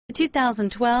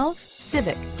2012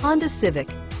 Civic, Honda Civic.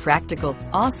 Practical,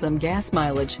 awesome gas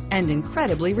mileage, and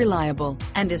incredibly reliable,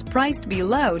 and is priced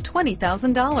below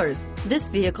 $20,000. This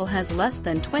vehicle has less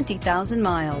than 20,000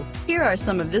 miles. Here are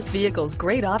some of this vehicle's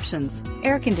great options: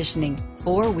 air conditioning,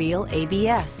 four-wheel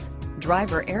ABS,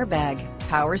 driver airbag,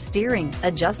 power steering,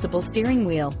 adjustable steering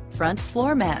wheel, front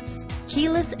floor mats,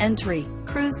 keyless entry,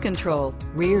 cruise control,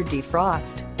 rear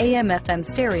defrost, AM/FM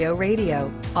stereo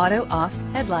radio, auto-off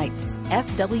headlights,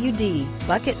 FWD,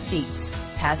 bucket seats,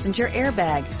 passenger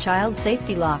airbag, child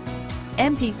safety locks,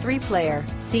 MP3 player,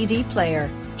 CD player,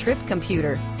 trip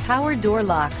computer, power door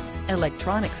locks,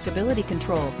 electronic stability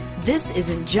control. This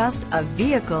isn't just a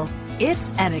vehicle, it's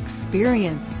an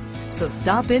experience. So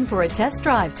stop in for a test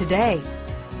drive today.